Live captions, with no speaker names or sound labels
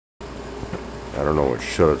I don't know, it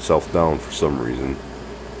shut itself down for some reason.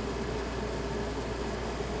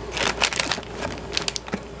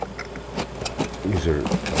 These are,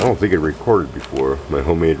 I don't think I recorded before, my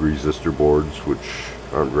homemade resistor boards, which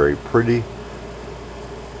aren't very pretty.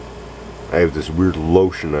 I have this weird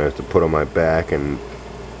lotion I have to put on my back, and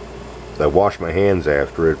I wash my hands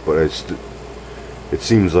after it, but it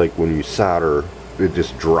seems like when you solder, it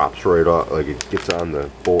just drops right off, like it gets on the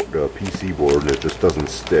PC board and it just doesn't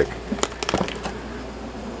stick.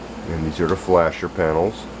 And these are the flasher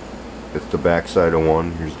panels. It's the back side of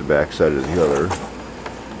one, here's the back side of the other.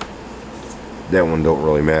 That one don't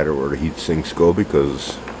really matter where the heat sinks go,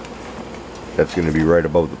 because that's going to be right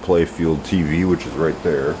above the playfield TV, which is right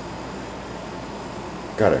there.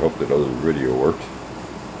 God, I hope that other video worked.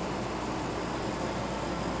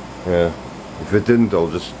 Yeah, if it didn't, I'll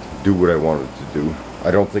just do what I wanted to do.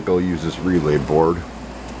 I don't think I'll use this relay board,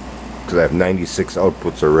 because I have 96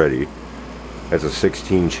 outputs already. That's a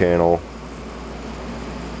 16 channel,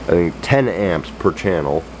 I think 10 amps per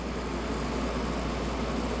channel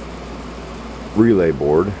relay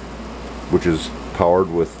board, which is powered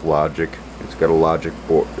with logic. It's got a logic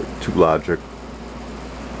board, 2 logic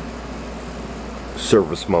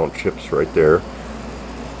surface mount chips right there,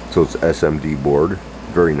 so it's SMD board,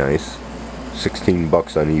 very nice. 16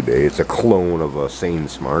 bucks on eBay. It's a clone of a Sane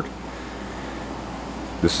Smart.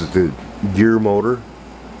 This is the gear motor,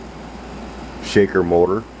 shaker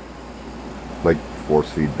motor, like force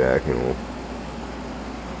feedback, you know,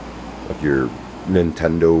 like your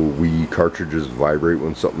Nintendo Wii cartridges vibrate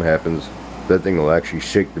when something happens. That thing will actually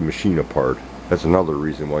shake the machine apart. That's another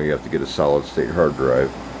reason why you have to get a solid state hard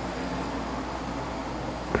drive.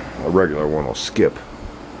 A regular one will skip.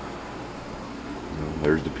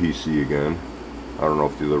 There's the PC again. I don't know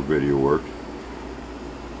if the other video worked.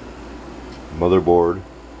 Motherboard.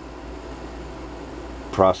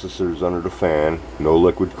 Processors under the fan. No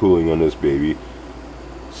liquid cooling on this baby.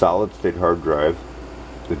 Solid state hard drive.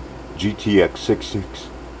 The GTX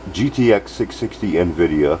 660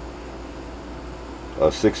 NVIDIA.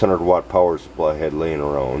 A 600 watt power supply I had laying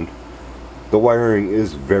around. The wiring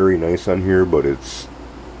is very nice on here, but it's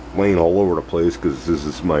laying all over the place because this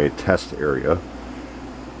is my test area.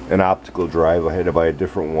 An optical drive, I had to buy a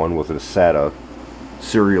different one with a SATA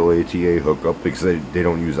serial ATA hookup because they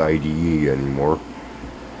don't use IDE anymore.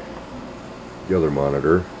 The other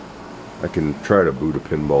monitor, I can try to boot a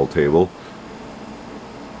pinball table.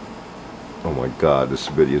 Oh my god, this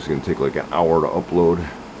video is going to take like an hour to upload.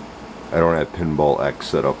 I don't have Pinball X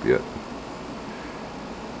set up yet,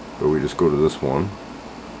 but we just go to this one.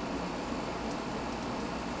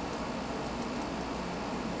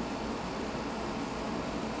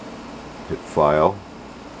 Hit file.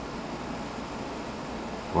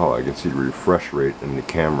 Wow, I can see the refresh rate in the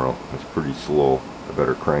camera. That's pretty slow. I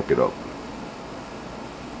better crank it up.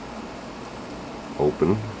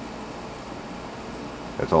 Open.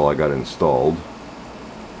 That's all I got installed.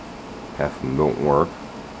 Half of them don't work.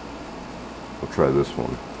 We'll try this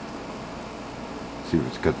one. See if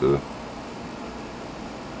it's got the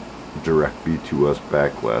direct B2S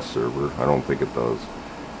backlash server. I don't think it does.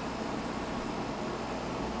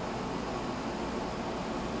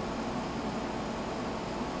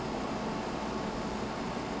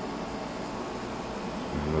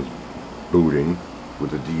 Booting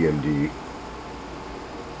with a DMD.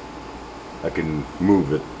 I can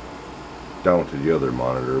move it down to the other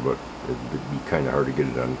monitor, but it'd be kind of hard to get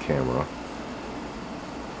it on camera.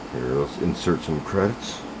 Here, let's insert some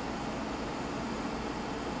credits.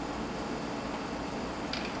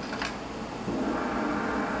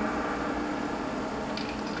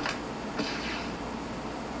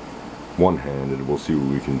 One-handed, we'll see what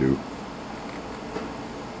we can do.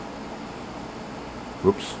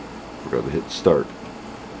 Whoops. Forgot to hit start.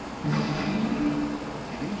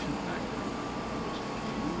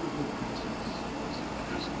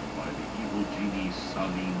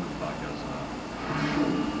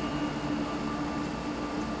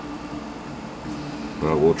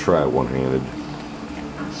 Well, we'll try one-handed.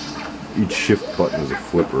 Each shift button is a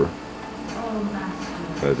flipper.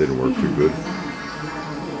 That didn't work too good.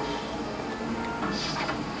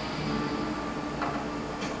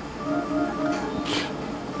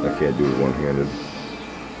 I can't do it one-handed.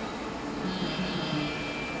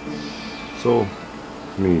 So,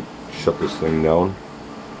 let me shut this thing down.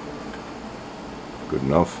 Good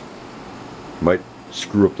enough. Might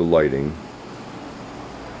screw up the lighting,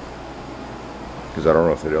 because I don't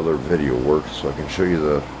know if that other video worked, so I can show you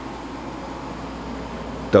the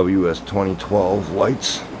WS2012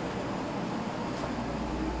 lights.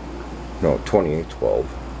 No, 2812.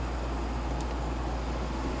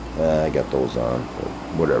 I got those on, but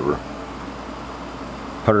whatever.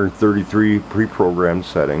 133 pre-programmed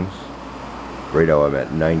settings. Right now I'm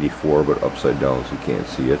at 94, but upside down so you can't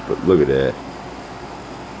see it, but look at that.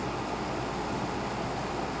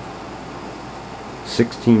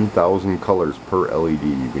 16,000 colors per LED,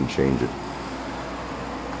 you can change it.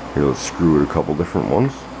 Here, let's screw it a couple different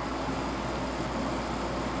ones.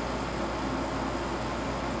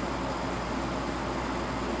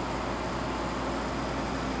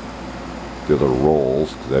 The other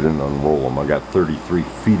rolls, because I didn't unroll them. I got 33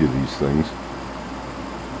 feet of these things.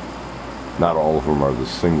 Not all of them are the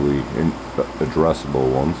singly addressable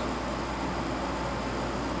ones.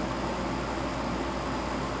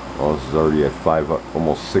 Oh, this is already at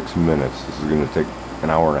almost 6 minutes. This is going to take an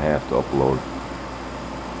hour and a half to upload.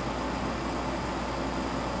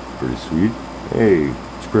 Pretty sweet. Hey,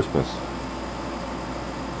 it's Christmas.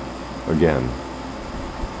 Again.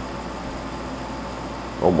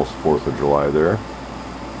 Almost 4th of July there.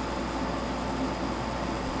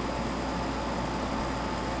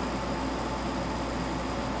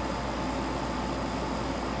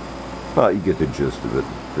 You get the gist of it.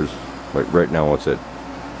 There's, like, right now it's at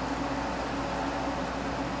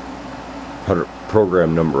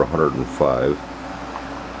program number 105.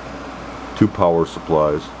 2 power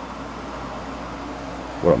supplies.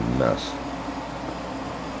 What a mess.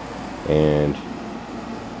 And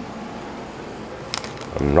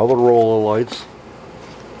another roll of lights.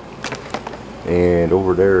 And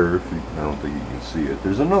over there, I don't think you can see it,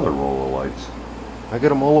 there's another roll of lights. I got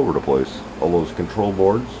them all over the place. All those control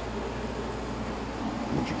boards,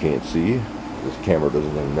 which you can't see. This camera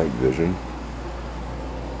doesn't have night vision.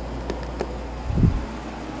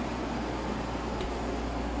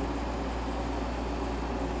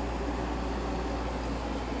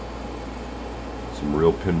 Some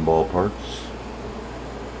real pinball parts.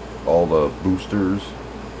 All the boosters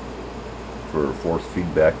for force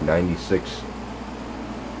feedback. 96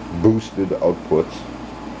 boosted outputs.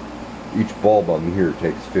 Each bulb on here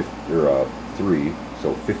takes 3,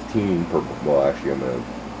 so 15 per. Well, actually, I'm going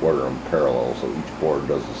to order them parallel, so each board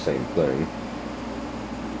does the same thing.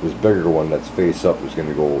 This bigger one that's face up is going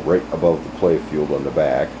to go right above the play field on the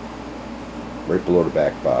back, right below the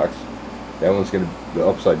back box. That one's going to, the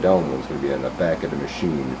upside down one's going to be on the back of the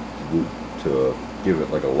machine to give it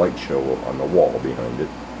like a light show on the wall behind it.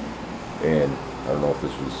 And I don't know if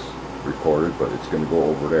this was recorded, but it's going to go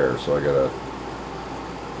over there, so I got to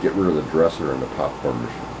get rid of the dresser and the popcorn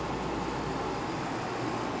machine.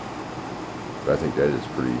 But I think that is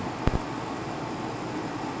pretty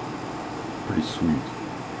sweet.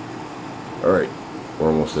 Alright, we're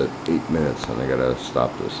almost at 8 minutes and I gotta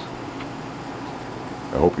stop this.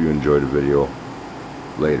 I hope you enjoyed the video.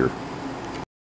 Later.